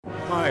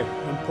Hi,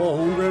 I'm Paul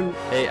Holmgren.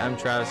 Hey, I'm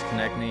Travis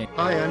Konechny.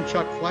 Hi, I'm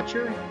Chuck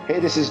Fletcher. Hey,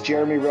 this is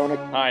Jeremy Roenick.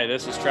 Hi,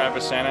 this is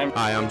Travis Sanheim.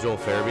 Hi, I'm Joel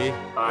Farabee.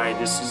 Hi,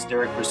 this is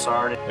Derek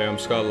Brassard. Hey, I'm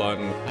Scott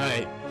Lawton.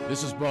 Hi,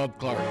 this is Bob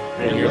Clark.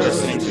 And you're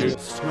listening to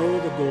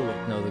Snow the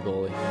Goalie. Snow the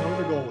Goalie. Snow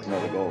the Goalie. Snow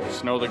the Goalie.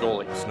 Snow the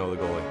Goalie. Snow the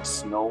Goalie.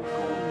 Snow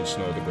Goalie.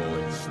 Snow the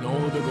Goalie.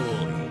 Snow the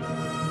Goalie.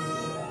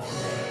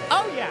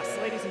 Oh, yes,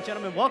 ladies and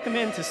gentlemen, welcome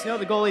into Snow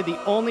the Goalie, the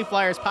only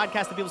Flyers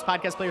podcast, the People's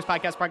Podcast, Players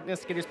Podcast,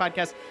 Prognosticators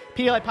Podcast,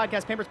 PLI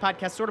Podcast, Pampers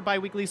Podcast, sort of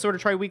bi-weekly, sort of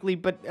tri-weekly,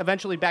 but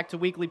eventually back to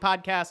weekly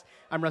podcast.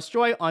 I'm Russ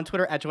Joy on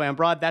Twitter, at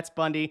JoyOnBroad. That's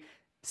Bundy,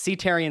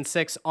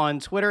 CTarian6 on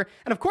Twitter.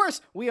 And, of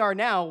course, we are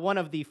now one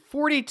of the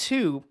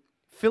 42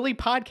 Philly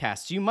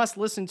podcasts you must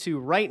listen to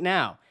right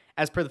now,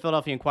 as per the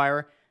Philadelphia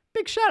Inquirer.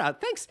 Big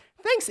shout-out. Thanks,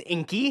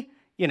 Inky.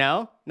 You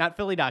know, not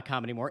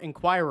Philly.com anymore,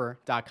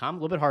 Inquirer.com. A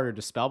little bit harder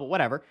to spell, but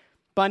whatever.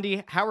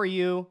 Bundy, how are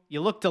you?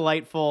 You look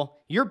delightful.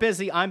 You're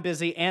busy. I'm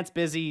busy. Ant's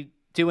busy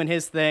doing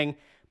his thing.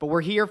 But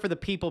we're here for the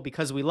people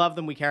because we love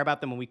them. We care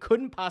about them. And we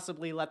couldn't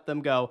possibly let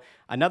them go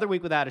another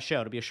week without a show.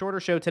 It'll be a shorter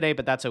show today,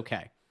 but that's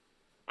okay.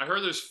 I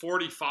heard there's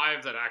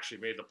 45 that actually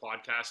made the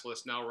podcast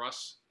list now,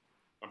 Russ.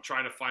 I'm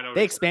trying to find out.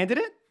 They expanded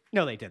it?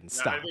 No, they didn't.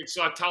 Stop. I think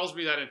so. It tells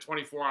me that in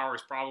 24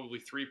 hours, probably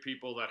 3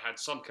 people that had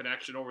some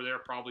connection over there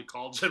probably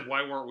called and said,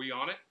 why weren't we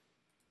on it?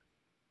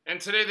 And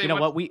today they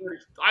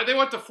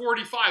went to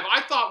 45.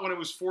 I thought when it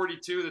was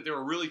 42 that they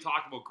were really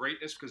talking about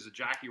greatness because of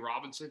Jackie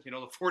Robinson. You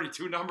know, the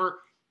 42 number,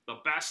 the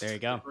best. There you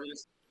go.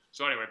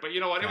 So anyway, but you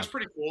know what? It was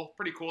pretty cool.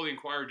 Pretty cool. The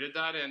Inquirer did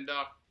that, and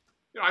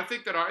you know, I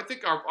think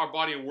our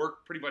body of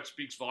work pretty much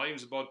speaks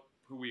volumes about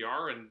who we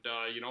are, and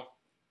you know,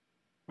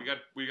 we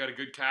got a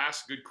good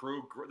cast, good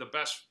crew, the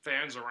best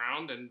fans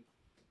around, and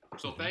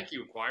so thank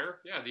you, Inquirer.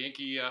 Yeah, the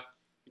Inky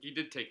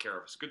did take care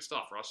of us. Good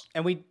stuff, Russ.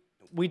 And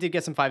we did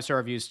get some 5-star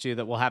reviews, too,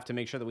 that we'll have to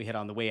make sure that we hit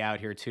on the way out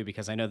here, too,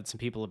 because I know that some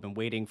people have been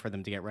waiting for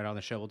them to get right on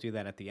the show. We'll do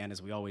that at the end,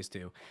 as we always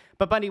do.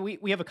 But, Bundy,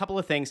 we have a couple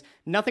of things.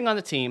 Nothing on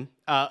the team.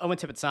 Owen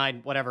Tippett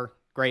signed, whatever,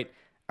 great.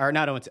 Or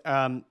not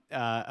Owen,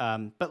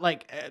 but,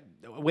 like,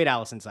 Wade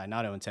Allison signed,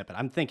 not Owen Tippett.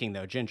 I'm thinking,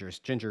 though,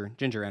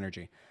 Ginger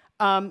energy.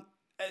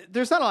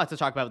 There's not a lot to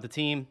talk about with the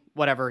team,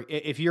 whatever.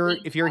 If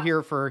you're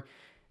here for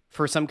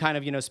some kind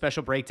of, you know,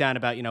 special breakdown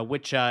about, you know,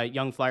 which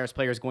young Flyers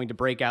player is going to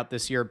break out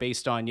this year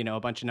based on, you know,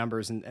 a bunch of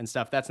numbers and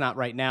stuff. That's not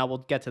right now. We'll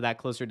get to that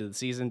closer to the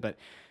season, but,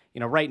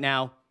 you know, right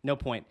now, no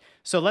point.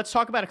 So let's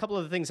talk about a couple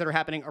of the things that are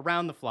happening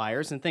around the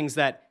Flyers and things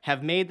that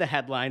have made the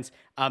headlines.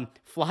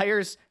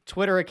 Flyers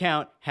Twitter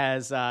account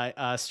has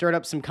stirred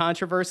up some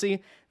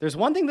controversy. There's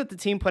one thing that the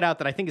team put out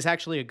that I think is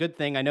actually a good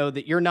thing. I know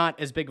that you're not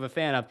as big of a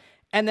fan of.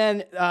 And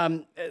then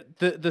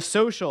the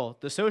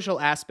social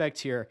aspect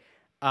here.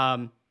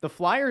 The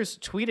Flyers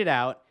tweeted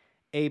out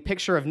a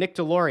picture of Nick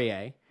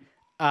Deslauriers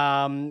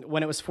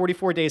when it was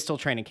 44 days till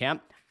training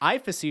camp. I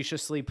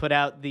facetiously put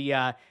out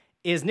the,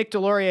 is Nick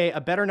Deslauriers a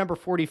better number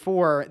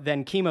 44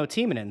 than Kimmo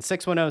Timonen,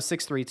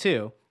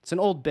 610-632? It's an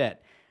old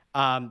bit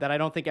that I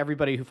don't think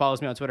everybody who follows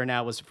me on Twitter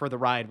now was for the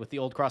ride with the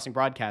old Crossing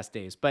broadcast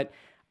days. But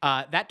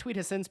that tweet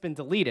has since been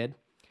deleted.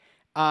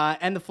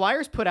 And the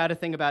Flyers put out a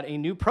thing about a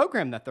new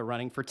program that they're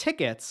running for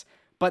tickets,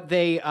 but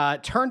they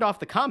turned off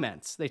the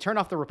comments. They turned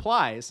off the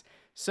replies.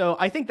 So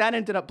I think that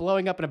ended up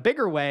blowing up in a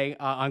bigger way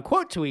on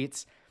quote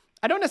tweets.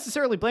 I don't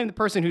necessarily blame the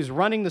person who's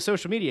running the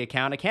social media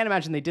account. I can't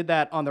imagine they did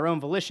that on their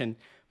own volition.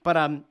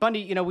 But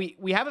Bundy, you know,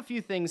 we have a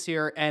few things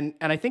here, and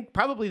I think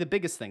probably the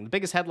biggest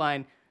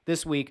headline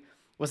this week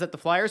was that the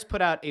Flyers put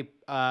out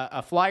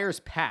a Flyers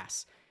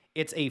Pass.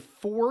 It's a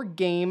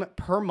 4-game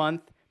per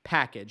month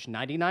package,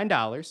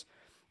 $99.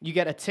 You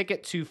get a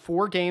ticket to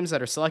 4 games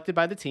that are selected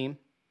by the team.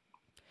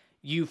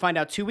 You find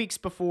out 2 weeks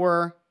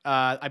before,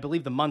 I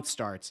believe, the month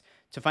starts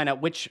to find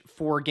out which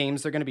 4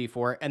 games they're going to be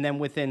for. And then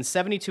within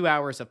 72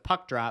 hours of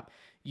puck drop,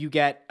 you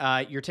get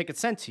your ticket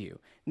sent to you.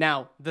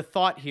 Now, the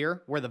thought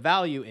here, where the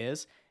value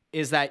is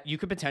that you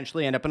could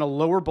potentially end up in a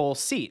lower bowl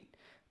seat.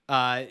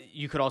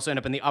 You could also end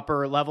up in the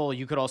upper level.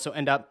 You could also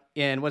end up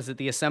in, is it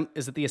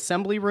the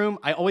assembly room?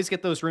 I always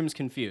get those rooms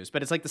confused,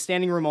 but it's like the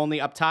standing room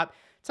only up top.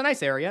 It's a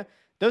nice area.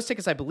 Those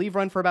tickets, I believe,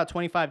 run for about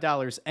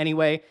 $25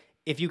 anyway.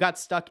 If you got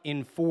stuck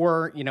in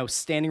 4, you know,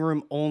 standing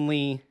room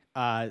only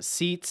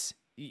seats,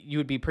 you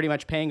would be pretty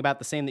much paying about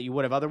the same that you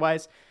would have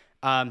otherwise.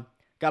 Got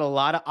a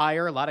lot of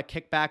ire, a lot of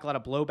kickback, a lot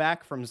of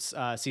blowback from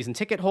season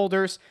ticket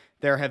holders.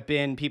 There have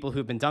been people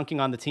who've been dunking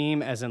on the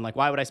team as in, like,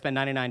 why would I spend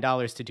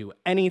 $99 to do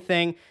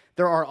anything?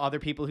 There are other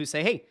people who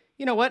say, hey,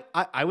 you know what?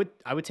 I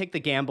would take the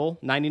gamble,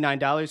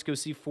 $99, go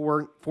see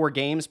four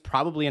games,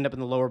 probably end up in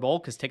the lower bowl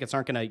because tickets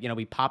aren't going to, you know,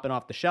 be popping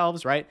off the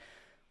shelves, right?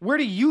 Where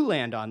do you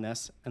land on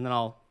this? And then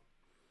we'll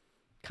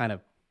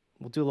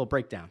do a little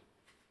breakdown.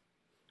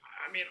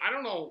 I mean, I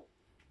don't know.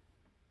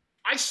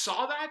 I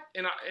saw that,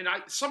 and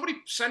somebody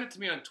sent it to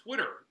me on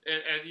Twitter,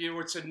 and you know,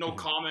 it said no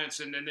comments,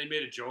 and then they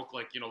made a joke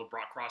like, you know, the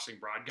Crossing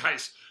Broad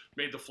guys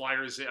made the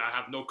Flyers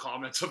have no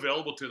comments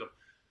available to them.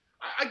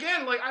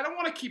 Again, like, I don't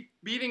want to keep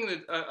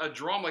beating a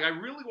drum. Like, I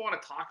really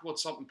want to talk about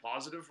something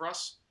positive,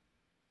 Russ.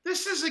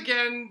 This is,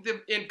 again,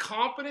 the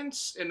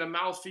incompetence and the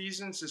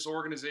malfeasance this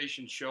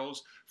organization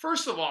shows.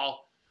 First of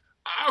all,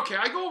 Okay,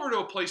 I go over to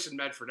a place in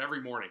Medford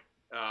every morning,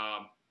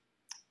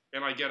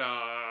 and I get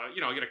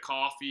a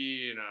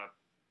coffee and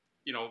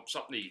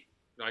something to eat,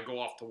 and I go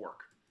off to work.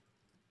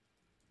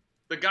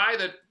 The guy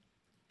that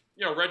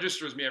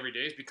registers me every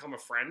day has become a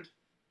friend.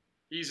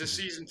 He's a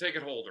season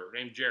ticket holder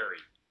named Jerry,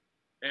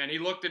 and he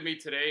looked at me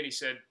today and he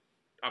said,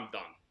 "I'm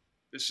done.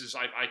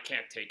 I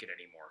can't take it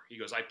anymore." He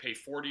goes, "I pay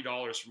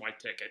 $40 for my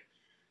ticket,"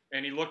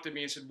 and he looked at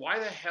me and said, "Why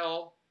the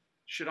hell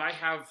should I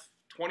have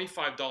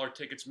 $25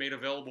 tickets made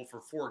available for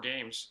 4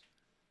 games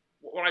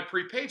when I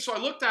prepaid?" So I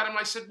looked at him and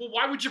I said, "Well,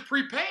 why would you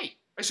prepay?"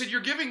 I said,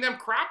 "You're giving them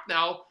crap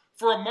now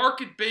for a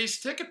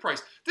market-based ticket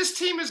price. This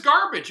team is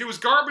garbage. It was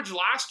garbage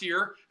last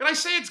year, and I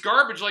say it's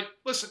garbage. Like,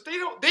 listen,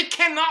 they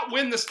cannot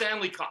win the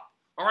Stanley Cup.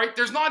 All right,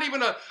 there's not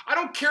even I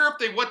don't care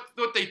if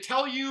what they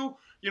tell you.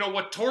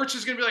 What Torch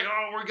is going to be like.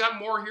 Oh, we got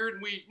more here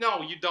than we.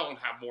 No, you don't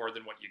have more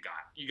than what you got.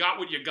 You got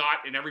what you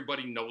got, and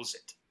everybody knows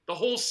it. The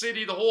whole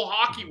city, the whole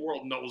hockey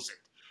world knows it.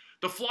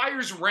 The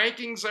Flyers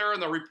rankings there on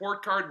the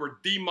report card were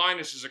D-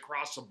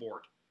 across the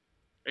board.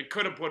 It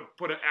could have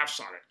put an F's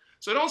on it.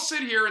 So don't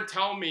sit here and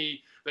tell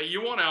me that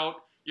you went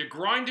out, you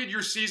grinded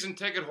your season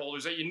ticket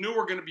holders that you knew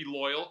were going to be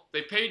loyal.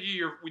 They paid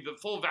you with the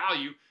full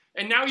value.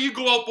 And now you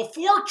go out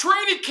before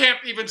training camp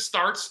even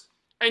starts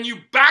and you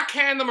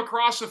backhand them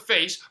across the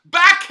face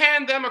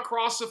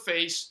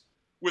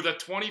with a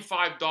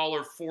 $25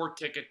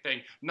 4-ticket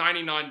thing,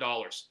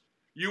 $99.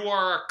 You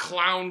are a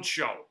clown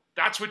show.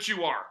 That's what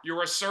you are.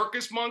 You're a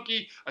circus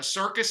monkey, a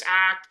circus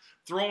act,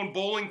 throwing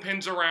bowling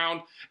pins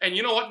around. And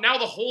you know what? Now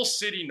the whole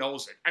city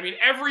knows it. I mean,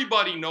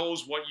 everybody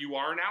knows what you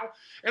are now.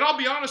 And I'll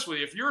be honest with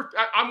you.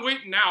 I'm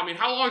waiting now. I mean,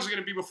 how long is it going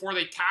to be before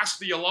they task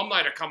the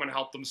alumni to come and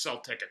help them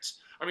sell tickets?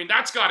 I mean,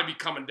 that's got to be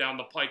coming down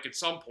the pike at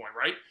some point,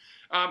 right?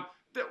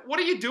 What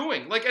are you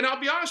doing? Like, and I'll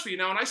be honest with you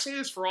now, and I say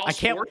this for all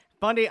sports.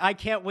 Bundy, I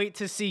can't wait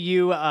to see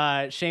you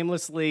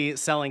shamelessly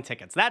selling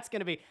tickets. That's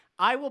going to be,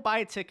 I will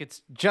buy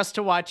tickets just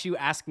to watch you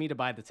ask me to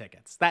buy the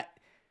tickets. I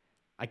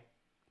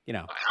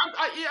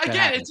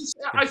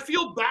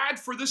feel bad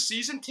for the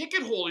season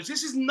ticket holders.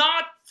 This is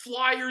not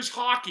Flyers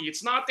hockey.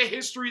 It's not the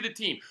history of the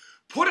team.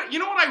 You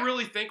know what I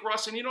really think,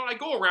 Russ? And I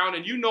go around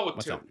and you know it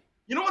too.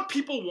 You know what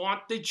people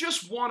want? They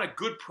just want a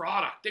good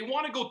product. They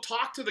want to go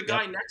talk to the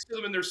guy next to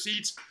them in their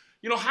seats.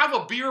 Have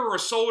a beer or a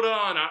soda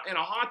and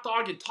a hot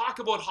dog and talk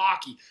about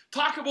hockey.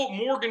 Talk about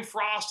Morgan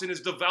Frost and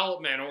his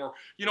development or,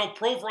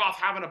 Provorov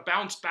having a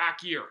bounce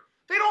back year.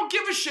 They don't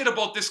give a shit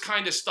about this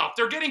kind of stuff.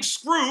 They're getting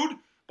screwed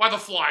by the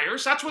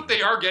Flyers. That's what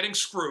they are, getting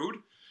screwed.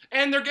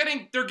 And they're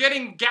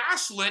getting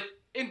gaslit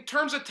in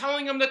terms of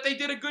telling them that they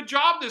did a good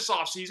job this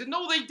offseason.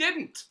 No, they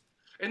didn't.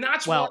 And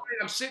that's why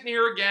I'm sitting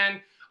here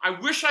again. I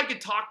wish I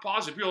could talk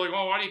positive. People are like,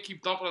 "Oh, why do you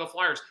keep dumping on the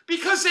Flyers?"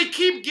 Because they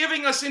keep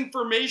giving us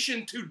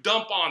information to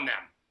dump on them.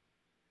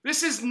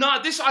 This is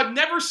not this. I've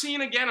never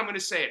seen, again, I'm going to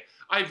say it.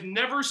 I've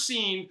never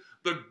seen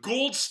the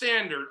gold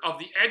standard of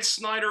the Ed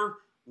Snyder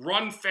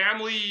run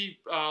family,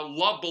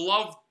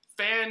 beloved,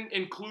 fan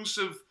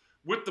inclusive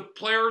with the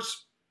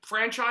players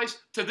franchise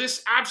to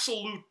this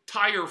absolute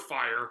tire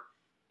fire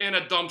in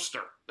a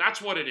dumpster. That's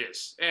what it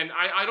is. And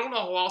I don't know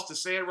how else to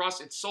say it,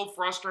 Russ. It's so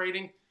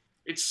frustrating.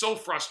 It's so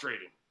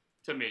frustrating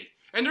to me.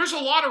 And there's a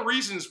lot of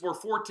reasons where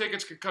 4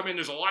 tickets could come in.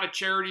 There's a lot of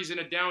charities in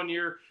a down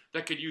year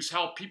that could use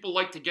help. People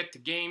like to get to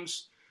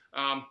games.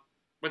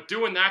 But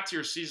doing that to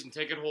your season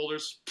ticket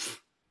holders,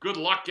 good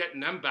luck getting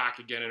them back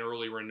again in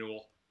early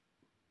renewal.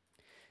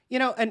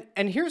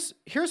 And here's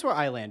where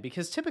I land,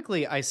 because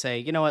typically I say,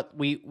 you know what,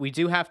 we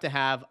do have to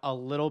have a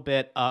little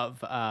bit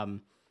of, I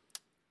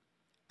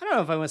don't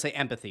know if I want to say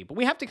empathy, but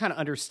we have to kind of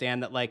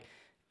understand that, like,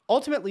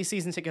 ultimately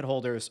season ticket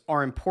holders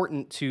are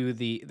important to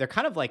they're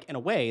kind of like, in a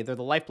way, they're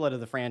the lifeblood of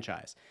the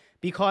franchise.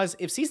 Because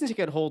if season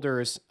ticket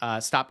holders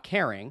stop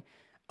caring,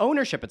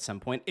 ownership at some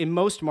point, in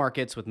most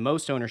markets with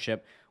most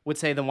ownership, would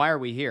say, then why are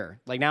we here?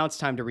 Like, now it's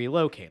time to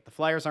relocate. The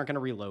Flyers aren't going to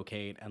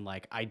relocate. And,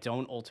 like, I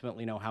don't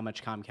ultimately know how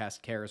much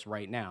Comcast cares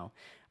right now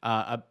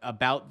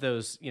about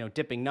those,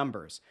 dipping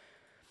numbers.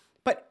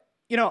 But,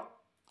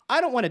 I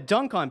don't want to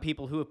dunk on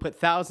people who have put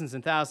thousands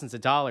and thousands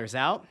of dollars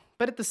out.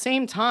 But at the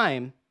same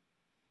time,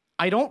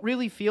 I don't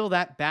really feel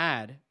that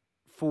bad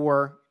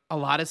for a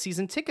lot of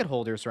season ticket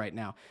holders right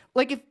now.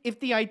 Like, if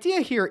the idea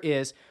here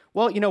is,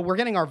 well, we're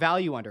getting our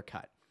value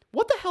undercut.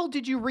 What the hell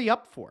did you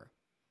re-up for?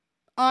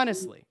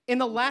 Honestly, in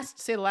the last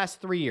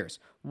 3 years,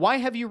 why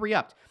have you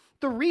re-upped?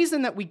 The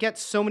reason that we get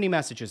so many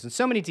messages and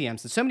so many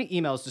DMs and so many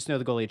emails to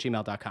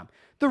snowthegoalie@gmail.com,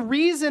 the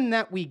reason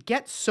that we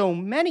get so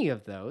many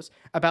of those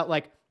about,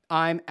 like,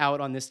 I'm out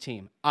on this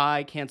team,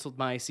 I canceled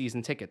my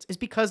season tickets, is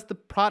because the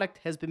product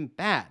has been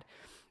bad.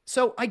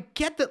 So I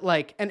get that,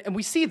 like, and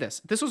we see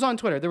this. This was on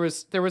Twitter.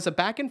 There was a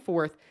back and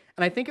forth,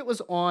 and I think it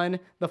was on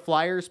the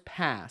Flyers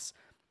Pass.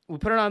 We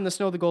put it on the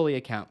Snow the Goalie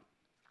account.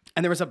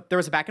 And there was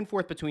a back and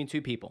forth between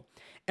 2 people.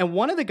 And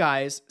one of the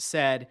guys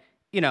said,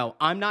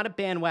 I'm not a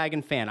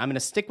bandwagon fan. I'm going to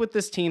stick with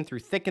this team through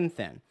thick and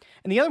thin.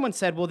 And the other one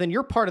said, well, then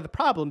you're part of the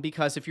problem,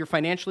 because if you're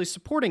financially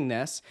supporting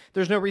this,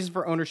 there's no reason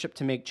for ownership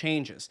to make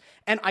changes.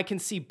 And I can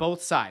see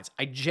both sides.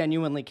 I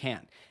genuinely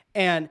can.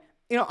 And,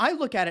 I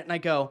look at it and I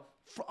go,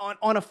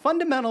 on a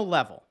fundamental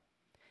level,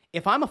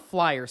 if I'm a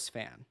Flyers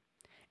fan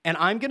and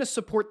I'm going to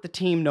support the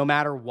team no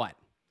matter what,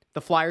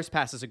 the Flyers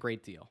pass is a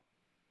great deal.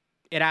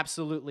 It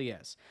absolutely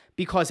is.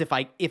 Because if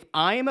I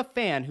am a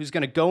fan who's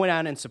going to go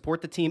down and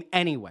support the team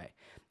anyway,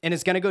 and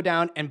is going to go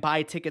down and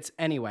buy tickets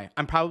anyway,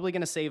 I'm probably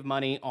going to save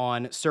money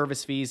on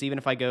service fees, even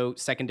if I go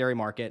secondary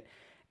market.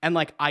 And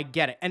like, I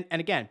get it. And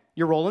again,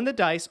 you're rolling the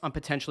dice on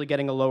potentially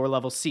getting a lower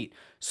level seat.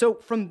 So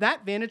from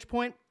that vantage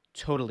point,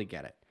 totally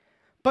get it.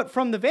 But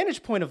from the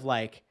vantage point of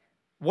like,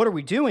 what are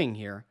we doing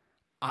here?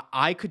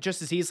 I could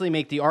just as easily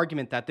make the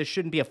argument that this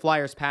shouldn't be a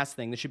Flyers pass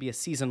thing. This should be a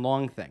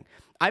season-long thing.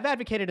 I've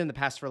advocated in the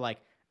past for like,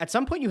 at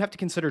some point you have to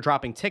consider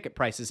dropping ticket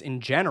prices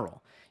in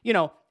general, you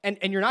know, and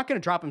you're not going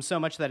to drop them so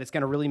much that it's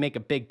going to really make a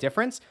big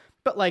difference.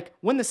 But like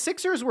when the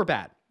Sixers were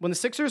bad, when the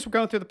Sixers were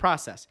going through the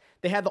process,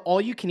 they had the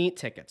all-you-can-eat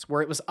tickets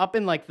where it was up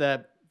in like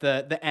the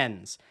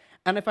ends.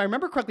 And if I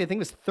remember correctly, I think it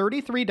was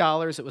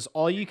 $33. It was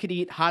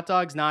all-you-could-eat hot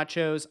dogs,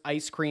 nachos,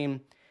 ice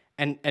cream,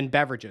 and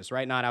beverages,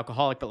 right? Not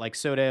alcoholic, but like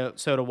soda,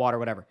 water,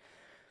 whatever.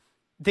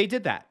 They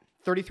did that.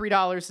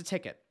 $33 a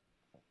ticket.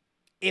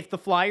 If the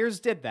Flyers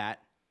did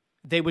that,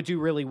 they would do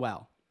really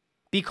well.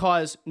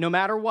 Because no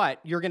matter what,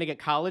 you're going to get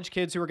college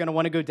kids who are going to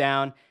want to go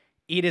down,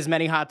 eat as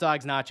many hot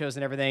dogs, nachos,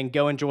 and everything,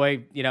 go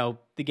enjoy, you know,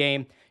 the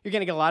game. You're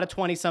going to get a lot of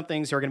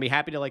 20-somethings who are going to be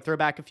happy to like throw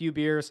back a few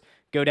beers,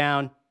 go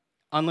down,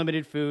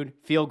 unlimited food,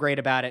 feel great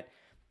about it.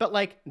 But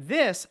like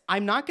this,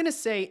 I'm not going to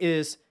say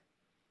is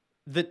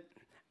the...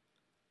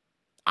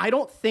 I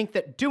don't think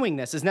that doing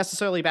this is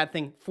necessarily a bad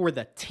thing for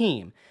the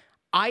team.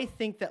 I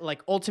think that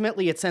like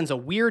ultimately it sends a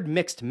weird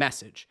mixed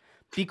message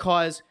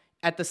because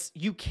at this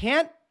you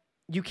can't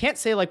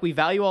say like we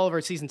value all of our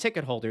season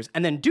ticket holders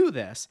and then do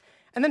this.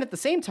 And then at the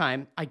same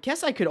time, I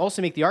guess I could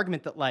also make the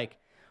argument that like,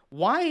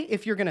 why,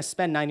 if you're going to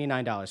spend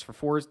 $99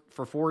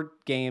 for four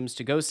games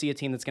to go see a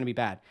team that's going to be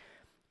bad,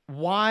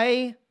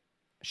 why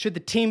should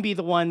the team be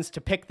the ones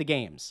to pick the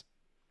games?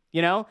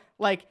 You know,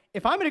 like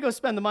if I'm going to go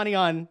spend the money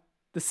on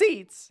the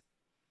seats,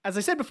 as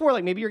I said before,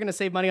 like maybe you're going to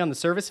save money on the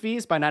service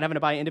fees by not having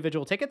to buy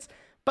individual tickets.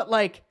 But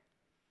like,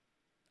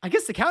 I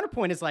guess the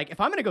counterpoint is like,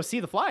 if I'm going to go see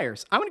the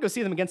Flyers, I'm going to go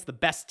see them against the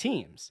best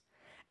teams.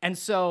 And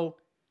so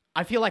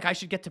I feel like I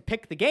should get to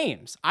pick the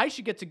games. I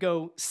should get to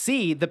go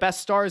see the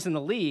best stars in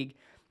the league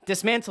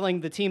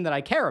dismantling the team that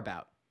I care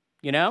about.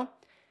 You know,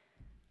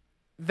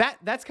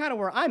 that's kind of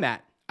where I'm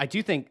at. I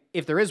do think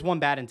if there is one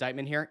bad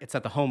indictment here, it's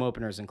that the home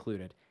opener is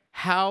included.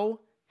 How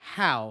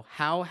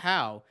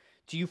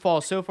do you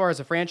fall so far as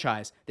a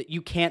franchise that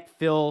you can't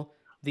fill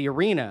the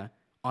arena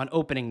on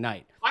opening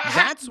night?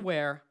 That's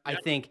where I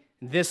think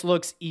this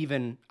looks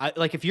even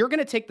like if you're going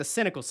to take the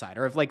cynical side,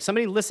 or if like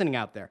somebody listening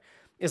out there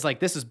is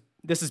like, this is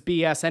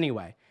BS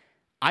anyway.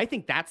 I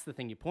think that's the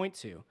thing you point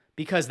to,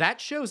 because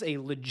that shows a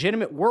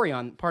legitimate worry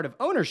on part of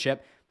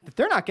ownership that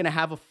they're not going to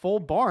have a full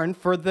barn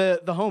for the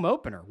home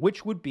opener,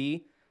 which would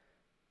be,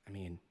 I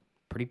mean,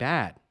 pretty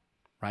bad,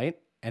 right?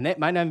 And it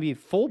might not be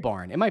full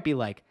barn. It might be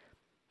like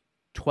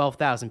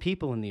 12,000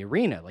 people in the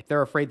arena. Like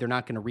they're afraid they're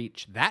not going to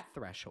reach that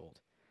threshold.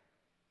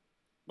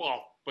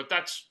 Well, but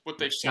that's what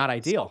they've set. Not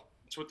ideal.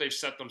 That's what they've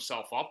set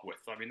themselves up with.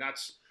 I mean,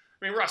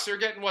 Russ, they're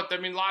getting what? I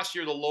mean, last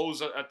year the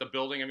lows at the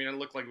building. I mean, it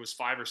looked like it was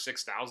 5,000 or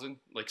 6,000,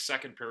 like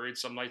second period,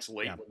 some nights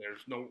late when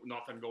there's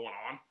nothing going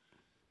on.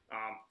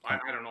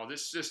 I don't know.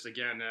 This just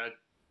again,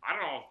 I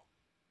don't know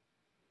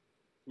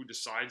who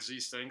decides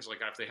these things. Like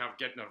if they have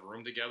getting a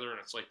room together, and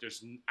it's like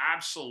there's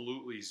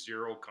absolutely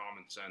zero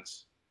common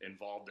sense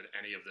involved in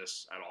any of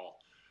this at all.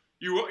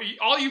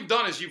 All you've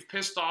done is you've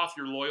pissed off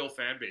your loyal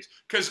fan base.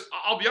 Because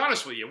I'll be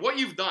honest with you, what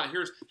you've done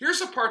here's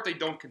the part they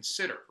don't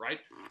consider, right?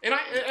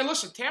 And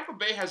listen, Tampa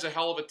Bay has a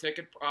hell of a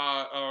ticket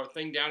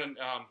thing down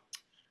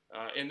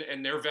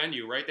in their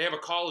venue, right? They have a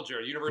college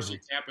there. University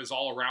of Tampa is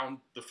all around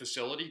the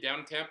facility down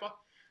in Tampa.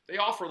 They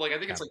offer like I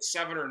think it's like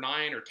 $7 or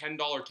 $9 or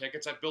 $10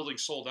 tickets. That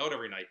building's sold out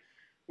every night.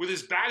 With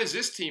as bad as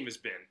this team has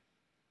been,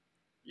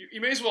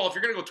 you may as well, if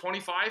you're going to go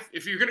 25,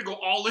 if you're going to go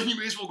all in, you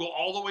may as well go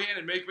all the way in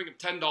and make them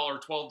 $10,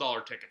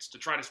 $12 tickets to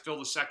try to fill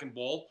the second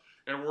bowl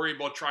and worry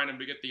about trying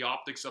to get the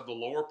optics of the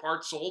lower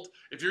part sold.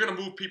 If you're going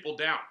to move people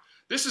down,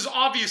 this is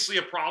obviously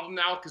a problem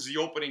now because the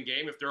opening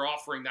game, if they're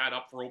offering that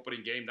up for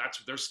opening game,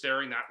 they're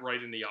staring that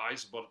right in the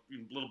eyes about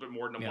a little bit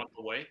more than a month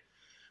away.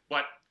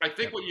 But I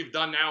think what you've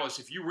done now is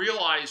if you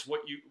realize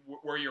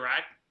where you're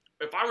at,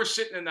 if I were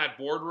sitting in that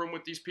boardroom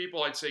with these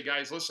people, I'd say,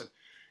 guys, listen,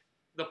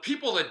 the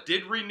people that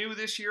did renew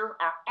this year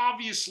are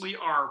obviously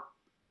our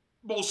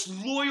most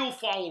loyal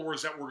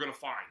followers that we're going to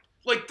find.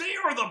 Like, they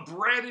are the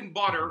bread and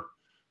butter,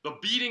 the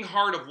beating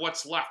heart of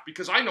what's left.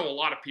 Because I know a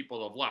lot of people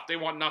that have left. They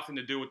want nothing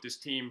to do with this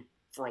team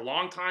for a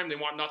long time. They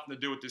want nothing to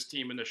do with this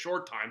team in the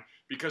short time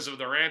because of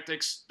their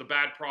antics, the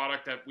bad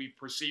product that we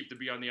perceive to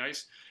be on the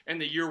ice,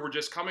 and the year we're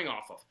just coming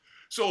off of.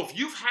 So if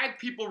you've had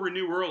people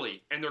renew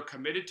early and they're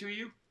committed to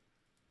you,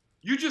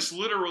 you just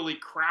literally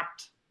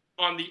crapped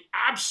on the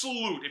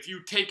absolute. If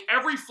you take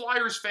every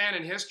Flyers fan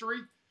in history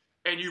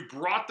and you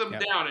brought them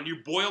down and you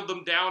boiled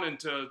them down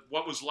into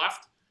what was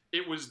left,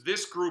 it was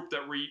this group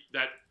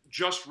that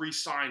just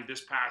re-signed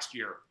this past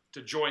year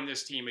to join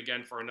this team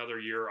again for another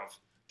year of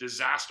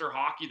disaster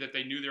hockey that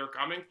they knew they were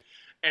coming.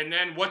 And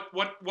then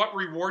what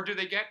reward do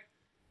they get?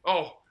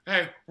 Oh,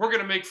 hey, we're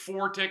going to make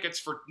 4 tickets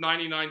for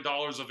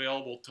 $99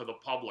 available to the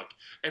public.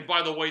 And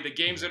by the way, the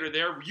games that are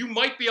there, you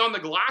might be on the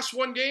glass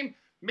one game.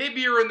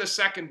 Maybe you're in the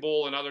second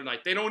bowl another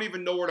night. They don't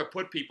even know where to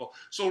put people.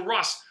 So,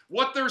 Russ,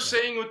 what they're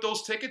saying with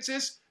those tickets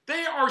is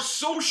they are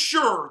so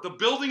sure the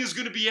building is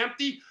going to be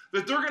empty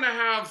that they're going to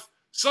have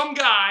some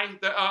guy,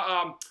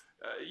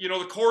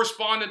 the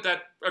correspondent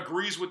that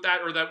agrees with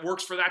that or that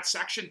works for that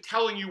section,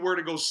 telling you where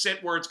to go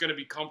sit, where it's going to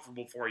be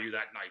comfortable for you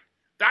that night.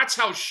 That's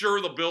how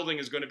sure the building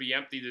is going to be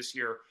empty this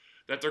year,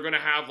 that they're going to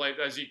have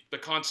the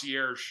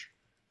concierge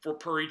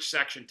per each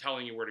section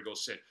telling you where to go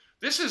sit.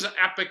 This is an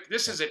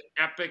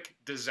epic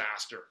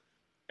disaster.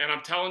 And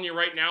I'm telling you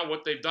right now,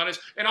 what they've done is,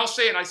 and I'll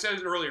say it, I said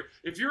it earlier,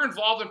 if you're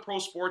involved in pro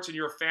sports and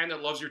you're a fan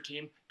that loves your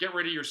team, get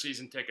rid of your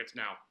season tickets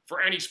now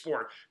for any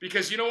sport.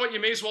 Because you know what you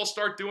may as well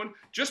start doing?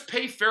 Just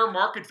pay fair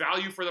market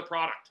value for the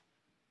product.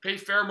 Pay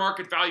fair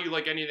market value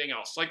like anything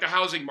else, like the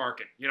housing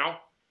market,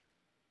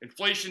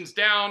 Inflation's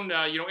down,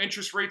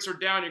 interest rates are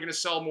down, you're going to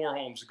sell more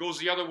homes. It goes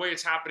the other way,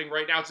 it's happening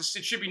right now. It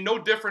should be no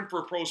different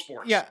for pro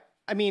sports. Yeah,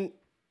 I mean,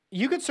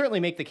 you could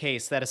certainly make the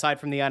case that aside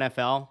from the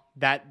NFL,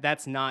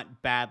 that's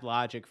not bad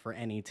logic for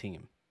any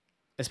team,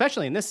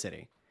 especially in this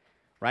city,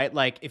 right?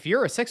 Like if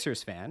you're a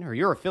Sixers fan or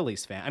you're a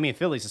Phillies fan, I mean,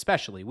 Phillies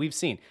especially, we've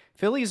seen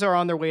Phillies are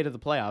on their way to the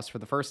playoffs for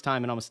the first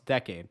time in almost a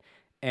decade,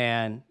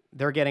 and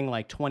they're getting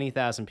like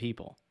 20,000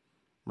 people,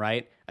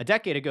 right? A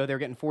decade ago, they were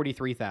getting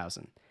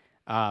 43,000.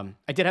 I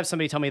did have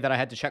somebody tell me that I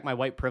had to check my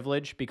white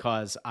privilege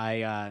because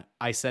I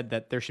said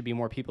that there should be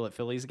more people at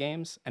Phillies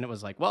games. And it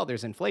was like, well,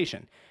 there's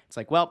inflation. It's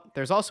like, well,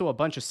 there's also a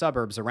bunch of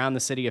suburbs around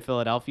the city of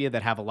Philadelphia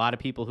that have a lot of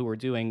people who are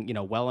doing,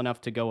 well enough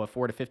to go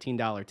afford a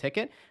 $15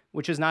 ticket,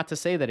 which is not to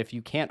say that if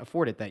you can't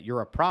afford it, that you're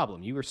a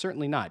problem. You are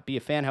certainly not. Be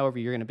a fan however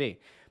you're going to be.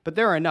 But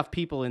there are enough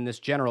people in this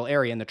general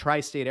area, in the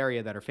tri-state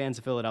area, that are fans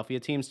of Philadelphia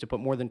teams to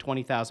put more than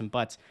 20,000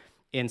 butts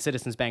in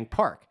Citizens Bank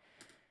Park.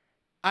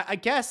 I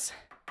guess...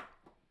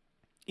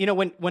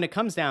 when it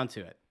comes down to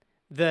it,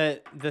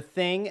 the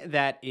thing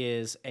that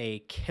is a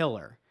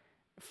killer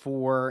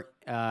for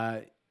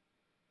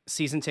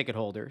season ticket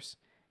holders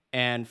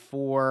and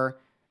for,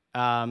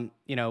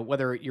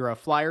 whether you're a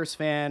Flyers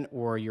fan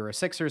or you're a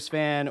Sixers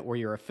fan or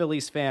you're a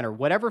Phillies fan or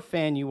whatever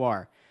fan you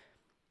are,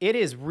 it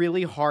is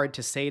really hard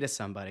to say to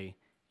somebody,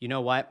 you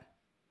know what,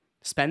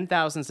 spend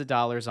thousands of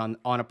dollars on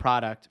a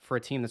product for a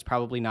team that's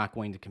probably not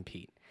going to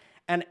compete.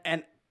 And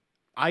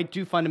I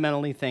do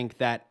fundamentally think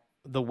that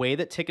the way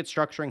that ticket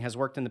structuring has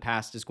worked in the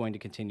past is going to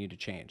continue to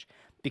change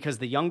because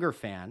the younger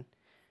fan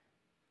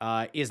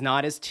is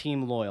not as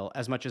team loyal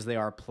as much as they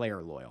are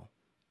player loyal.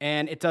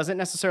 And it doesn't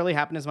necessarily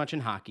happen as much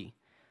in hockey,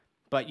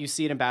 but you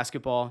see it in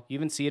basketball. You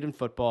even see it in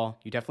football.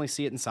 You definitely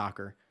see it in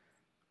soccer.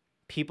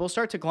 People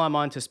start to glom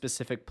on to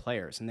specific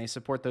players and they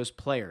support those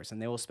players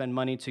and they will spend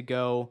money to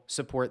go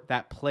support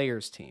that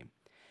player's team.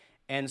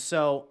 And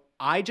so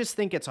I just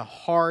think it's a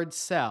hard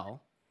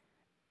sell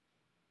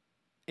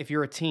if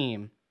you're a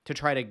team to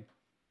try to,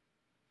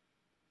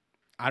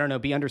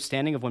 be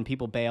understanding of when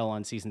people bail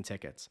on season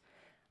tickets.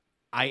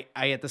 I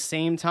at the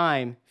same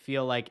time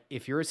feel like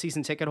if you're a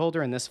season ticket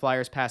holder and this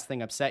Flyers Pass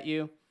thing upset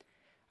you,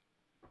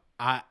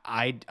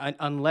 I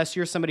unless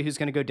you're somebody who's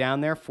going to go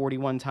down there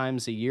 41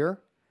 times a year,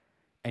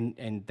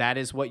 and that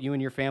is what you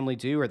and your family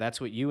do, or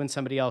that's what you and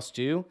somebody else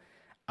do,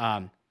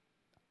 I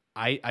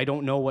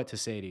don't know what to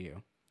say to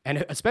you.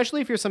 And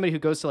especially if you're somebody who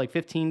goes to like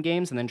 15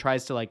 games and then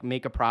tries to like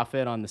make a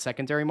profit on the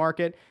secondary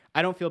market,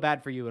 I don't feel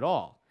bad for you at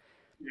all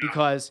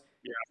because,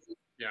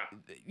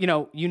 you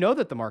know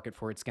that the market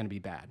for it's going to be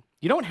bad.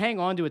 You don't hang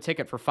on to a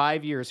ticket for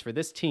 5 years for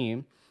this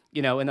team,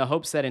 in the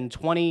hopes that in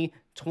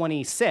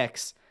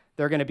 2026,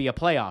 they're going to be a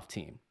playoff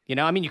team.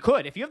 You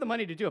could, if you have the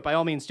money to do it, by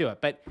all means do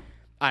it. But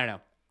I don't know.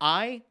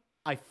 I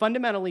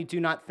fundamentally do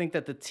not think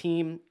that the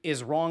team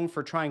is wrong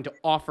for trying to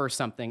offer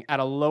something at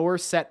a lower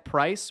set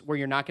price where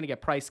you're not going to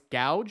get price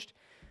gouged.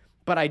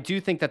 But I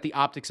do think that the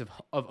optics of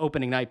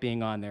opening night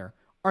being on there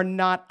are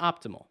not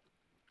optimal.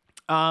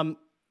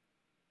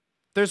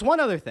 There's one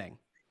other thing,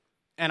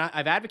 and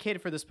I've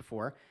advocated for this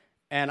before,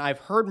 and I've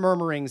heard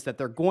murmurings that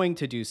they're going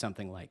to do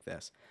something like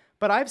this.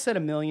 But I've said a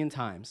million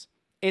times,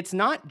 it's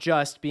not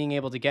just being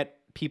able to get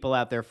people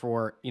out there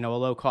for, a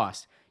low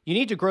cost. You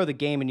need to grow the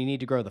game and you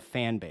need to grow the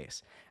fan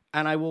base.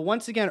 And I will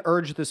once again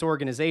urge this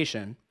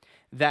organization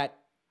that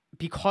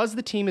because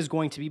the team is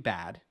going to be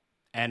bad,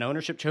 and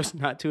ownership chose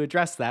not to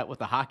address that with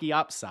the hockey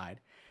ops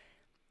side,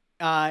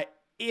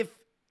 if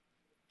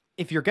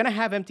you're going to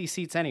have empty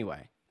seats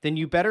anyway, then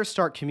you better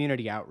start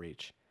community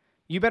outreach.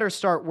 You better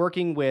start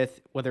working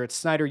with whether it's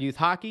Snyder Youth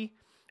Hockey,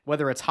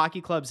 whether it's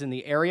hockey clubs in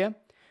the area,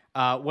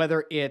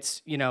 whether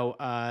it's,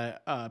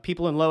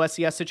 people in low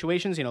SES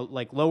situations,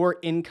 like lower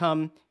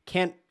income,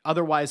 can't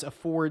otherwise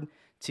afford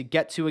to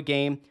get to a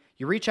game.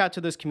 You reach out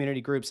to those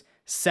community groups,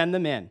 send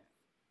them in,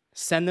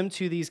 send them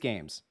to these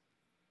games,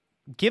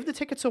 give the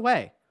tickets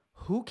away.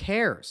 Who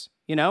cares?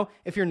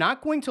 If you're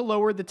not going to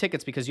lower the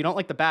tickets because you don't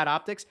like the bad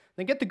optics,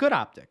 then get the good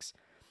optics.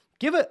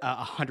 give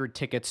 100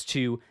 tickets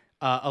to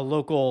a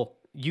local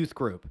youth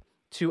group,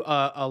 to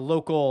a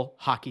local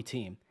hockey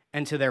team,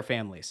 and to their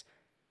families.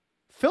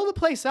 Fill the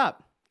place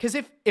up. Because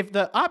if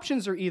the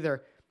options are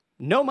either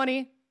no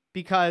money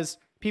because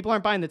people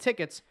aren't buying the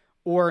tickets,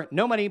 or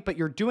no money, but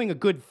you're doing a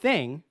good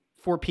thing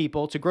for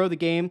people to grow the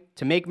game,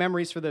 to make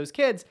memories for those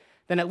kids,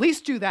 then at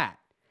least do that.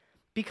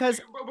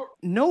 Because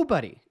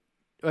nobody...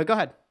 Go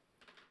ahead.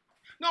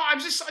 No, I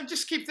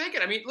just keep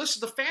thinking. I mean, listen,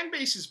 the fan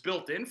base is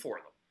built in for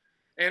them.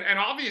 And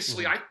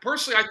obviously, I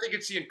think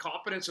it's the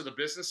incompetence of the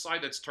business side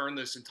that's turned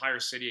this entire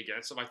city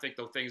against them. I think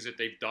the things that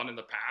they've done in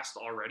the past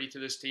already to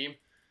this team,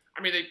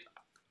 I mean,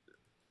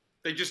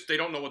 they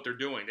don't know what they're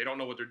doing. They don't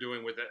know what they're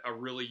doing with a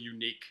really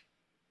unique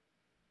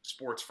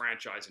sports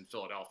franchise in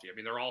Philadelphia. I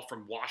mean, they're all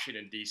from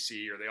Washington,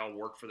 D.C., or they all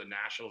work for the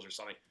Nationals or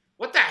something.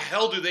 What the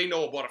hell do they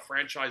know about a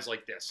franchise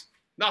like this?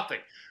 Nothing.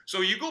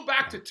 So you go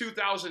back to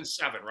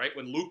 2007, right,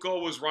 when Luco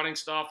was running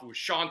stuff, it was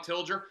Sean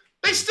Tilger.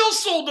 They still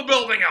sold the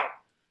building out.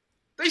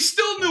 They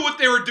still knew what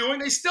they were doing.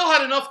 They still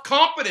had enough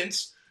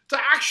competence to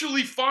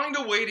actually find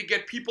a way to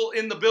get people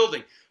in the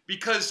building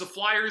because the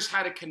Flyers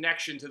had a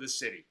connection to the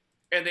city.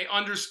 And they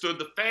understood,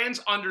 the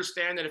fans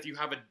understand that if you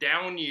have a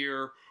down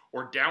year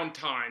or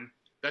downtime,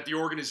 that the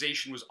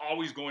organization was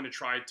always going to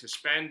try to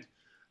spend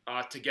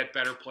to get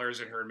better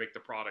players in here and make the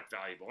product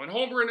valuable. And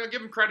Holmgren, I'll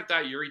give him credit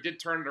that year. He did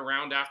turn it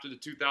around after the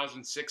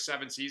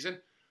 2006-07 season.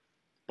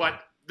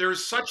 But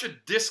there's such a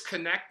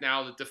disconnect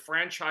now that the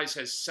franchise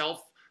has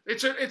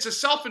it's a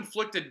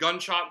self-inflicted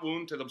gunshot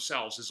wound to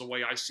themselves is the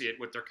way I see it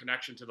with their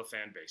connection to the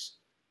fan base.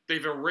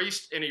 They've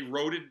erased and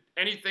eroded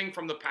anything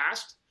from the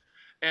past.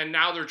 And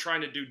now they're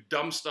trying to do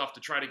dumb stuff to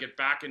try to get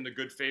back in the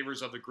good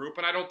favors of the group.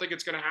 And I don't think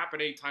it's going to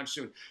happen anytime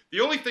soon. The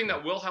only thing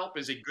that will help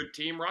is a good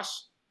team,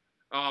 Russ.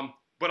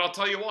 But I'll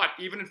tell you what,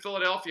 even in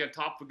Philadelphia, on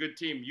top of a good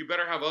team, you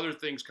better have other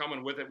things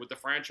coming with it with the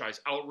franchise.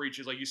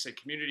 Outreach, like you said,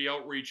 community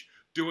outreach,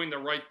 doing the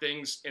right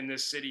things in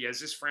this city, as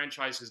this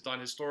franchise has done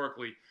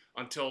historically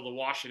until the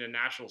Washington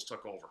Nationals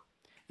took over.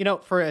 You know,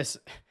 for as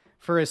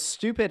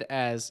stupid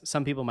as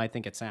some people might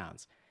think it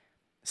sounds,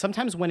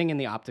 sometimes winning in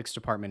the optics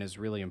department is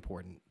really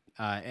important.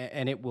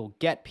 And it will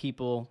get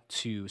people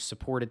to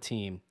support a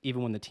team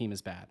even when the team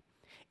is bad.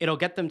 It'll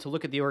get them to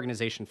look at the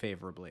organization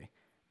favorably.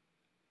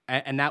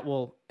 And that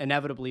will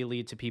inevitably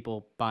lead to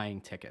people buying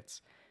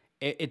tickets.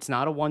 It's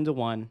not a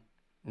one-to-one.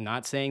 I'm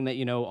not saying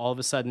that, all of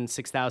a sudden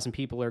 6,000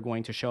 people are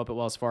going to show up at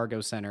Wells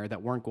Fargo Center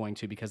that weren't going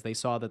to because they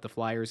saw that the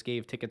Flyers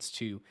gave tickets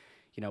to,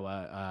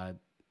 a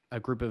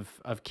group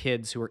of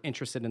kids who are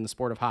interested in the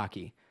sport of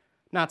hockey.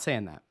 Not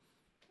saying that.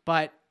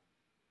 But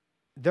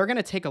they're going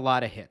to take a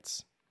lot of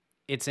hits.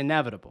 It's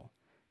inevitable.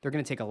 They're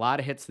going to take a lot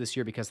of hits this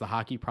year because the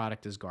hockey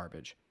product is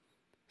garbage.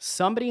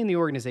 Somebody in the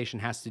organization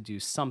has to do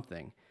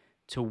something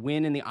to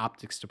win in the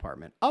optics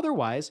department.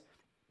 Otherwise,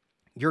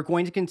 you're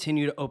going to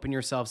continue to open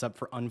yourselves up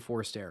for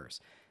unforced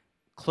errors.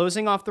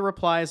 Closing off the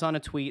replies on a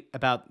tweet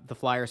about the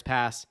Flyers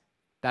pass,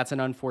 that's an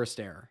unforced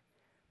error.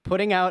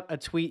 Putting out a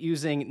tweet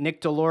using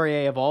Nick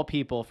Delorier of all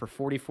people for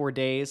 44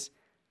 days,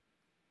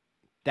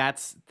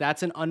 that's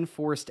an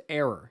unforced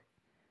error.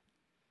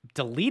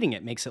 Deleting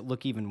it makes it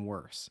look even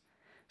worse.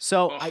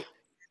 So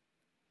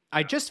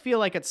I just feel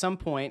like at some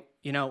point,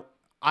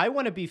 I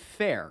want to be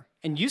fair.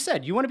 And you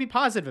said you want to be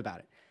positive about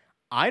it.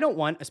 I don't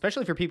want,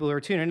 especially for people who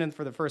are tuning in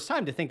for the first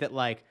time, to think that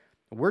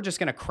we're just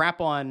going to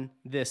crap on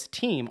this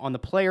team, on the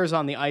players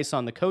on the ice,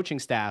 on the coaching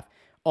staff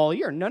all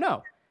year.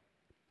 No.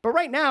 But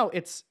right now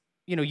it's,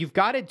 you've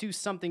got to do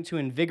something to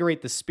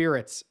invigorate the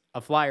spirits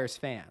of Flyers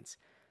fans.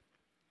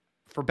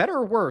 For better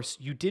or worse,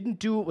 you didn't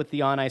do it with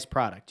the on-ice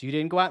product. You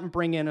didn't go out and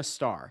bring in a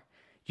star.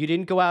 You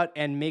didn't go out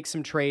and make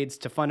some trades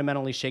to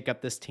fundamentally shake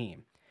up this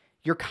team.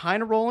 You're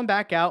kind of rolling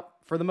back out,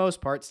 for the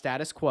most part,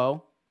 status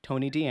quo.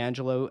 Tony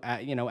DeAngelo,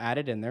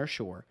 added in there,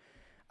 sure.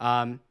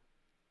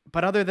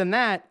 But other than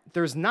that,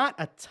 there's not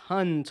a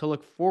ton to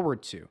look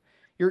forward to.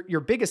 Your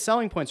biggest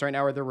selling points right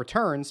now are the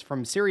returns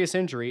from serious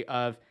injury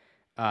of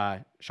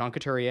Sean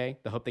Couturier,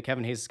 the hope that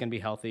Kevin Hayes is going to be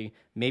healthy.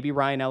 Maybe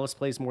Ryan Ellis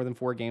plays more than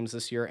 4 games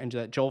this year, and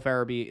that Joel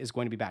Farabee is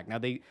going to be back. Now, I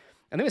think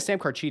it was Sam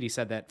Carchidi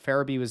said that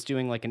Farabee was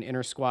doing an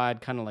inter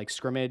squad kind of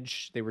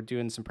scrimmage. They were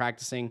doing some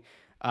practicing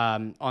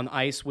on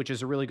ice, which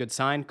is a really good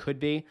sign. Could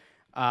be.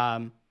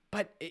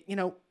 But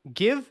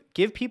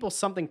give people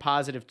something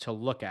positive to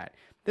look at.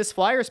 This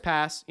Flyers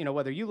pass,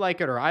 whether you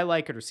like it or I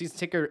like it or season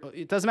ticket,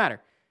 it doesn't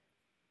matter.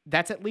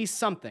 That's at least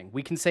something.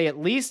 We can say at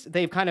least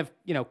they've kind of,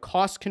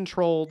 cost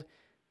controlled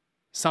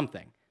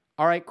something.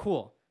 All right,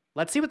 cool.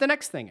 Let's see what the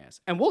next thing is.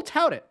 And we'll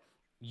tout it.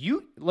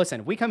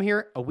 Listen, we come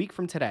here a week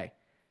from today.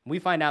 We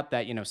find out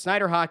that,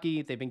 Snyder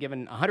Hockey, they've been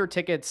given 100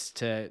 tickets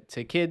to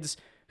kids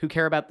who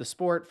care about the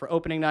sport for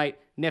opening night.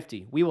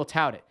 Nifty. We will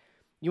tout it.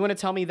 You want to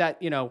tell me that,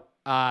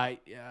 a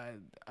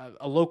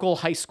local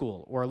high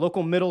school or a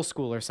local middle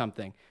school or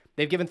something,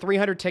 they've given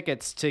 300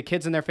 tickets to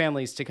kids and their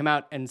families to come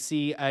out and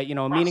see, a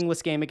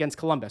meaningless game against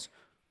Columbus.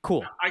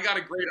 Cool. I got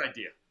a great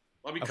idea.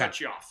 Let me cut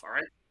you off, all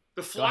right?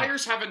 The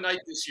Flyers have a night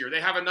this year.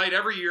 They have a night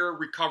every year,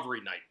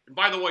 recovery night. And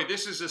by the way,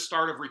 this is the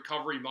start of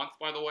recovery month,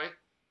 by the way.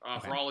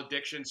 for all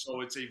addictions.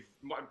 So it's a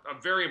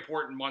very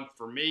important month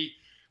for me.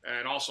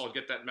 And also, I'll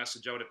get that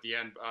message out at the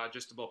end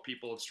just about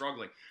people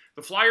struggling.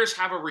 The Flyers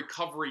have a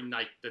recovery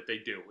night that they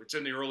do. It's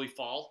in the early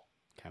fall.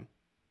 Okay.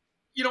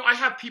 You know, I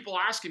have people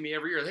asking me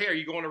every year, hey, are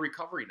you going to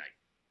recovery night?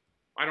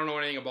 I don't know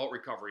anything about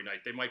recovery night.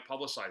 They might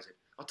publicize it.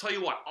 I'll tell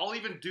you what, I'll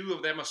even do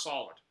them a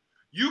solid.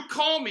 You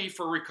call me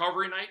for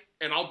recovery night,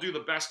 and I'll do the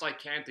best I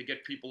can to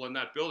get people in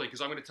that building,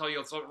 because I'm going to tell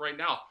you something right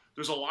now.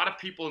 There's a lot of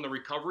people in the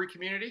recovery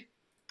community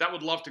that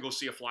would love to go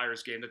see a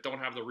Flyers game that don't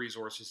have the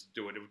resources to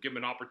do it. It would give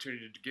them an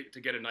opportunity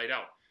to get a night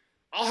out.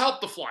 I'll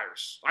help the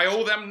Flyers. I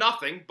owe them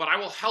nothing, but I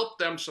will help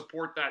them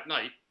support that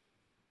night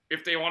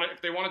if they want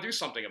to do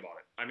something about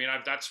it. I mean,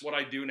 that's what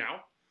I do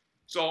now.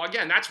 So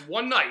again, that's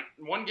one night,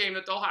 one game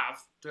that they'll have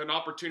to an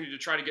opportunity to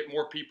try to get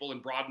more people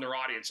and broaden their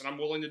audience, and I'm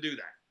willing to do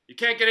that. You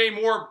can't get any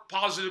more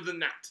positive than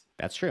that.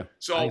 That's true.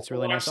 So I think it's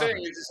really what nice I'm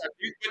saying is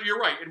that you're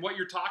right, and what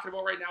you're talking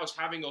about right now is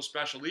having those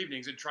special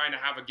evenings and trying to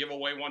have a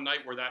giveaway one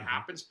night where that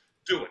happens.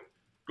 Do it.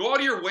 Go out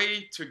of your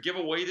way to give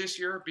away this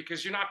year,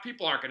 because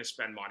people aren't going to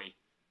spend money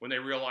when they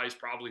realize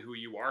probably who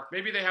you are.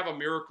 Maybe they have a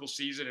miracle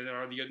season and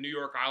are the New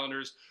York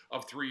Islanders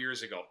of 3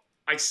 years ago.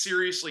 I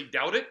seriously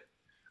doubt it.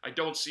 I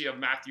don't see a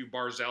Matthew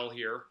Barzal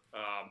here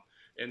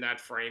in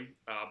that frame.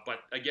 But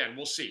again,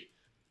 we'll see.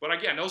 But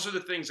again, those are the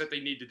things that they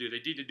need to do.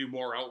 They need to do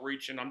more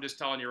outreach. And I'm just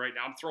telling you right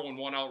now, I'm throwing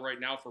one out right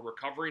now for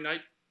recovery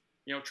night.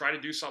 You know, try to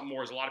do something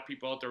more. There's a lot of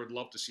people out there would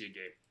love to see a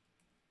game.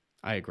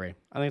 I agree.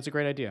 I think it's a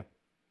great idea.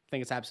 I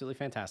think it's absolutely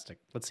fantastic.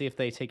 Let's see if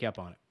they take you up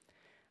on it.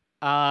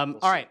 All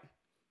right.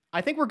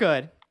 I think we're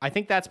good. I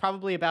think that's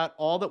probably about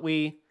all that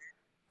we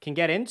can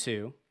get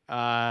into,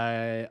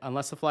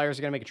 unless the Flyers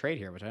are going to make a trade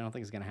here, which I don't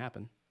think is going to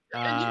happen.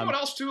 And you know what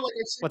else, too? Like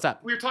what's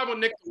up? We were talking about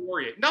Nick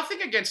Delorier.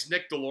 Nothing against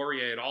Nick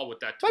Delorier at all with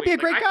that tweet. Might be a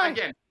great guy.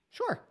 Again,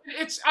 sure.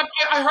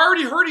 I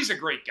already heard he's a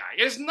great guy.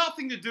 It has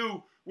nothing to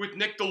do with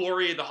Nick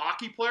Delorier, the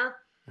hockey player.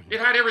 It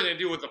had everything to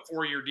do with a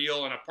 4-year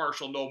deal and a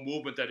partial no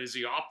movement that is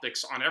the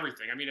optics on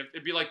everything. I mean,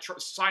 it'd be like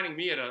signing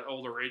me at an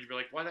older age. Be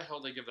like, why the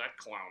hell did they give that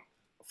clown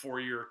a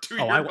 4-year,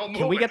 2-year no movement?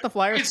 Can we get the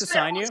Flyers to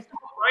sign you?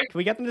 Right? Can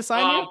we get them to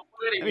sign you?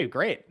 Anyway, that'd be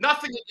great.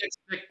 Nothing against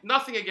Nick,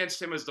 nothing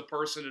against him as the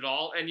person at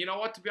all. And you know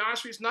what? To be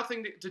honest with you, it's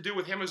nothing to do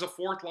with him as a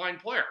fourth-line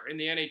player in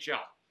the NHL.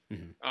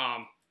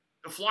 Mm-hmm.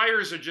 The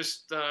Flyers are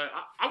just. I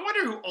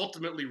wonder who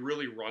ultimately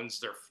really runs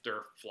their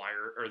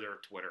Flyer or their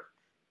Twitter.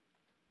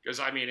 Because,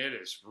 I mean, it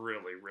is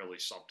really, really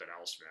something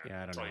else, man.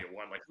 Yeah, I don't know. Tell you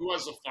what, like, who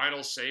has the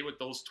final say with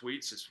those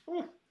tweets is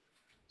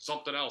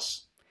something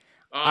else.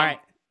 All right.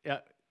 Yeah.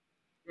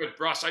 Good,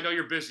 Russ. I know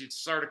you're busy. It's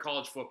the start of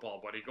college football,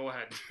 buddy. Go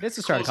ahead. It's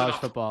the start of college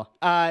football.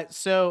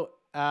 So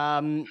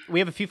we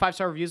have a few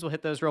 5-star reviews. We'll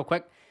hit those real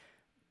quick.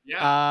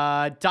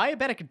 Yeah.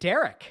 Diabetic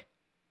Derek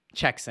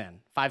checks in.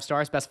 5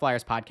 stars, Best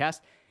Flyers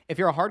podcast. If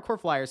you're a hardcore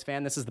Flyers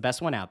fan, this is the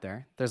best one out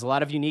there. There's a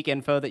lot of unique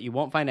info that you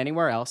won't find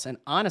anywhere else, and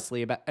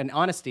honesty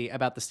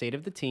about the state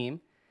of the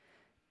team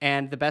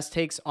and the best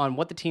takes on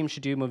what the team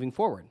should do moving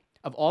forward.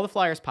 Of all the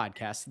Flyers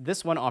podcasts,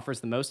 this one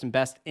offers the most and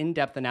best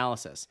in-depth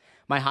analysis.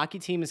 My hockey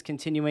team is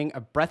continuing a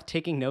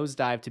breathtaking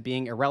nosedive to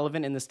being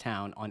irrelevant in this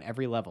town on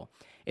every level.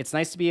 It's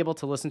nice to be able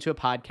to listen to a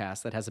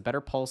podcast that has a better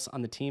pulse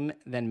on the team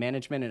than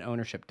management and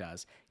ownership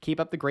does.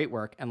 Keep up the great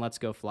work, and let's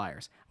go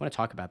Flyers. I want to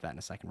talk about that in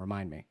a second.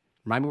 Remind me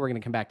we're going to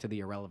come back to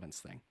the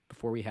irrelevance thing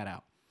before we head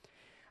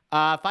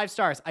out. 5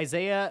 stars,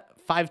 Isaiah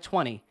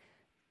 520.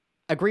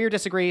 Agree or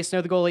disagree,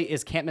 Snow the Goalie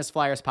is Can't Miss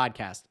Flyers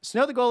podcast.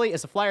 Snow the Goalie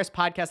is a Flyers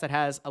podcast that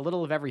has a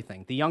little of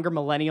everything. The younger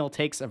millennial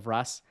takes of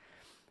Russ,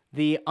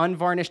 the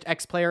unvarnished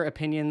ex-player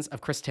opinions of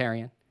Chris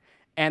Tarian,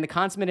 and the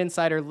consummate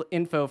insider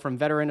info from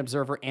veteran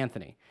observer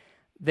Anthony.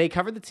 They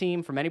cover the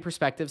team from many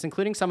perspectives,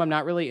 including some I'm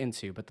not really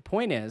into, but the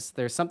point is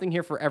there's something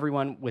here for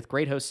everyone with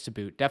great hosts to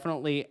boot.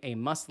 Definitely a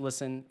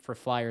must-listen for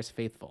Flyers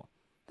faithful.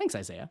 Thanks,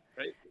 Isaiah.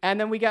 Right. And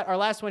then we got our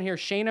last one here,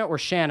 Shayna or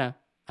Shanna.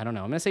 I don't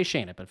know. I'm going to say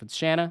Shayna, but if it's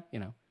Shanna,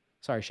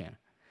 sorry, Shanna.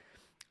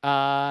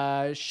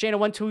 Shayna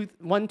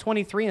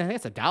 123, and I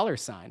think that's a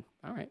 $sign.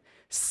 All right.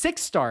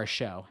 6-star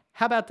show.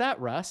 How about that,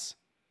 Russ?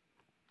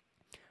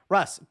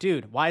 Russ,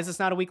 dude, why is this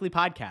not a weekly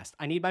podcast?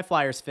 I need my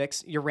Flyers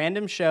fix. Your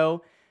random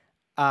show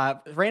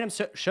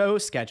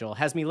schedule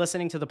has me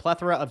listening to the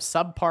plethora of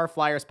subpar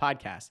Flyers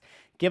podcasts.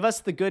 Give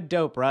us the good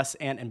dope, Russ,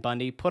 Ant, and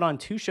Bundy. Put on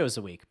 2 shows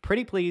a week.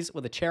 Pretty please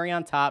with a cherry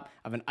on top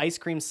of an ice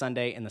cream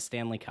sundae in the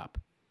Stanley Cup.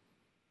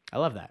 I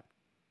love that.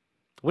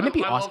 Wouldn't it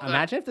be awesome?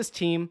 Imagine if this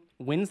team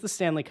wins the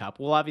Stanley Cup.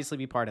 We'll obviously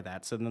be part of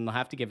that, so then they'll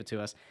have to give it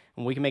to us,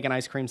 and we can make an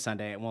ice cream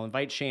sundae, and we'll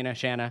invite Shanna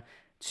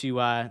to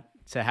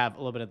have a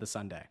little bit of the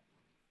sundae.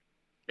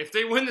 If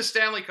they win the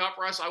Stanley Cup,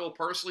 Russ, I will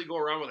personally go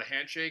around with a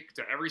handshake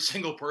to every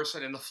single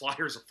person in the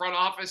Flyers, the front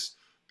office,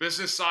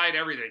 business side,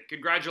 everything.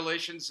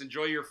 Congratulations.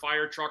 Enjoy your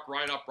fire truck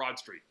ride up Broad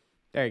Street.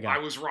 There you go. I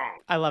was wrong.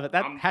 I love it.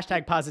 That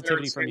hashtag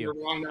positivity from you.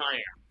 You're wrong than I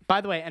am. By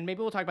the way, and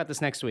maybe we'll talk about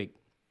this next week.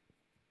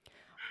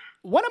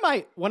 One of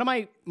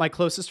my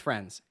closest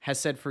friends has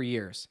said for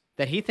years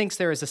that he thinks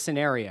there is a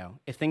scenario,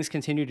 if things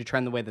continue to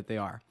trend the way that they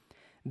are,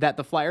 that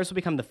the Flyers will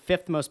become the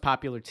 5th most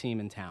popular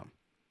team in town.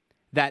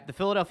 That the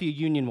Philadelphia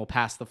Union will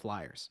pass the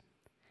Flyers.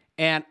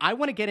 And I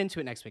want to get into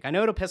it next week. I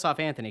know it'll piss off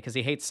Anthony because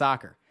he hates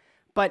soccer.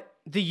 But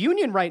the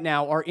Union right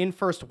now are in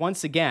first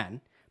once again,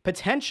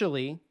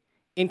 potentially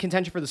in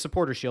contention for the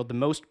Supporter Shield, the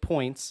most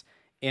points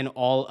in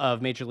all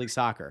of Major League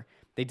Soccer.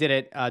 They did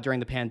it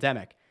during the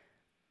pandemic.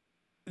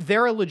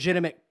 They're a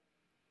legitimate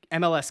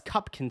MLS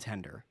Cup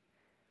contender.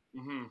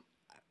 Mm-hmm.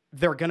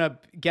 They're going to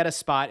get a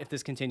spot, if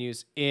this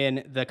continues,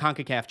 in the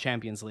CONCACAF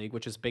Champions League,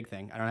 which is a big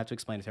thing. I don't have to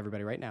explain it to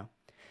everybody right now.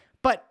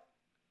 But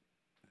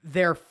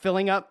they're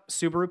filling up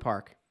Subaru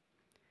Park.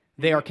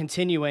 They are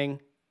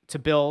continuing to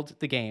build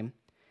the game.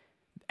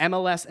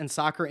 MLS and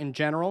soccer in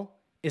general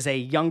is a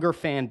younger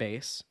fan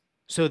base,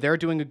 so they're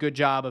doing a good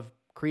job of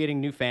creating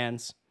new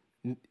fans.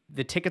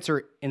 The tickets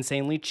are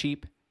insanely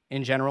cheap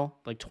in general,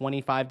 like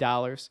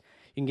 $25.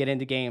 You can get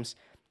into games.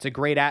 It's a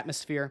great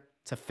atmosphere.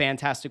 It's a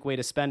fantastic way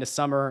to spend a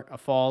summer, a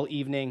fall,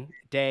 evening,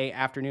 day,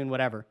 afternoon,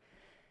 whatever.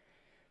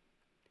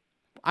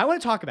 I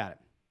want to talk about it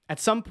at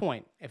some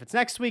point. If it's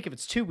next week, if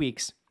it's 2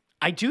 weeks,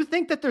 I do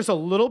think that there's a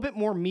little bit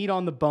more meat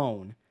on the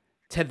bone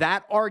to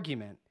that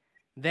argument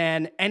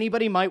than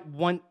anybody might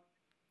want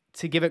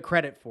to give it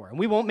credit for. And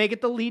we won't make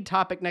it the lead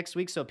topic next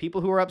week, so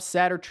people who are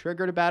upset or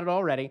triggered about it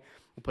already,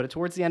 we'll put it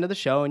towards the end of the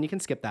show, and you can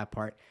skip that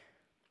part.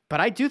 But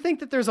I do think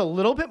that there's a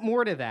little bit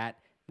more to that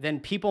than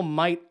people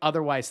might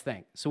otherwise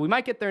think. So we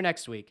might get there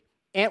next week.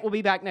 Ant will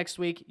be back next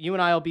week. You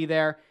and I will be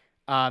there.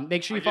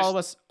 Make sure you follow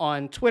us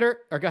on Twitter.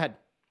 Or go ahead.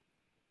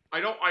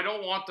 I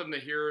don't want them to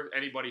hear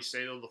anybody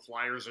say that the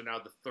Flyers are now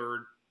the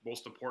third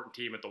most important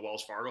team at the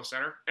Wells Fargo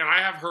Center. And I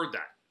have heard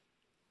that.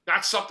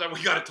 That's something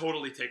we got to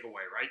totally take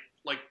away, right?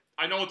 Like,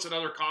 I know it's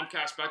another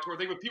Comcast backdoor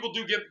thing, but people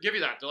do give you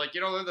that. They're like,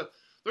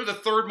 they're the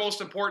third most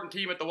important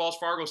team at the Wells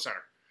Fargo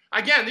Center.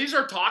 Again, these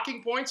are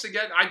talking points.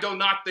 Again, I do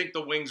not think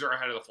the Wings are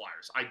ahead of the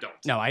Flyers. I don't.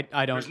 No, I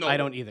don't. I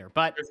don't either.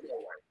 But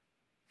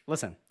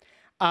listen,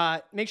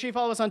 make sure you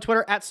follow us on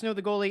Twitter at Snow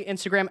the Goalie,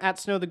 Instagram at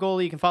Snow the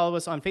Goalie. You can follow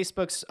us on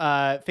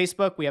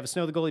Facebook. We have a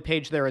Snow the Goalie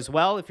page there as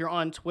well. If you're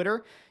on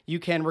Twitter, you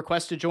can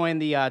request to join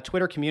the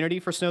Twitter community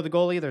for Snow the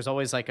Goalie. There's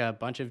always like a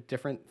bunch of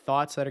different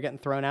thoughts that are getting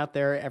thrown out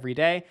there every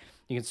day.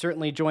 You can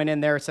certainly join in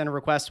there, send a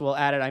request. We'll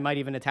add it. I might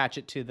even attach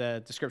it to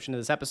the description of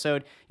this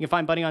episode. You can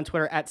find Bunny on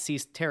Twitter at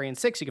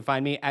CTarian6. You can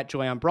find me at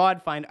Joy on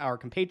Broad. Find our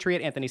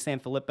compatriot, Anthony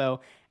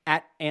Sanfilippo,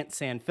 at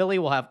AntSanPhilly.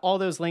 We'll have all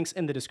those links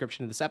in the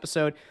description of this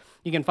episode.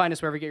 You can find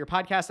us wherever you get your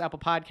podcasts, Apple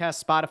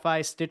Podcasts,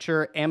 Spotify,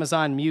 Stitcher,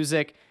 Amazon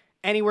Music,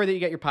 anywhere that you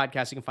get your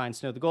podcasts, you can find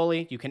Snow the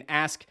Goalie. You can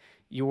ask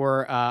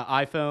your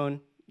iPhone,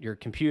 your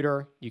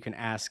computer. You can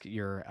ask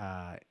your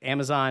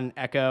Amazon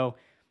Echo.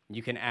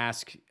 You can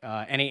ask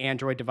any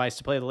Android device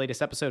to play the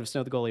latest episode of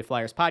Snow the Goalie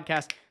Flyers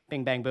podcast.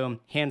 Bing, bang,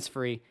 boom,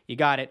 hands-free. You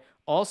got it.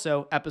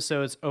 Also,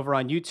 episodes over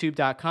on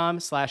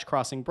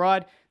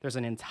youtube.com/crossingbroad. There's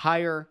an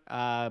entire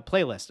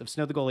playlist of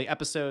Snow the Goalie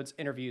episodes,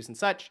 interviews, and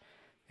such.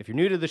 If you're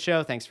new to the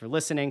show, thanks for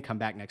listening. Come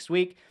back next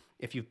week.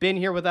 If you've been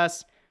here with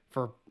us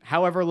for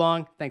however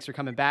long, thanks for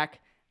coming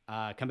back.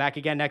 Come back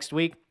again next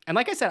week. And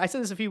like I said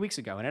this a few weeks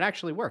ago, and it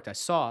actually worked. I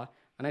saw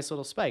a nice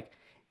little spike.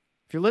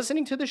 If you're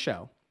listening to the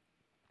show,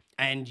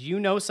 and you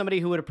know somebody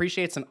who would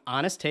appreciate some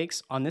honest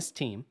takes on this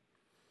team,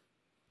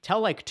 tell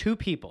like two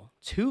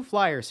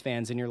Flyers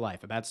fans in your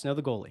life about Snow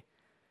the Goalie.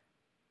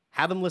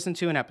 Have them listen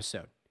to an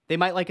episode. They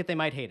might like it, they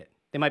might hate it.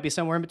 They might be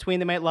somewhere in between,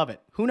 they might love it.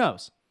 Who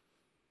knows?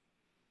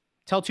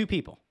 Tell two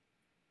people.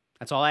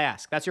 That's all I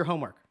ask. That's your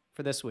homework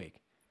for this week.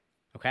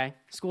 Okay?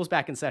 School's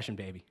back in session,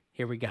 baby.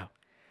 Here we go.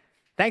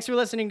 Thanks for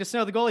listening to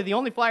Snow the Goalie, the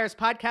only Flyers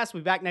podcast.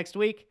 We'll be back next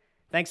week.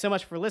 Thanks so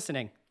much for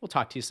listening. We'll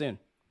talk to you soon.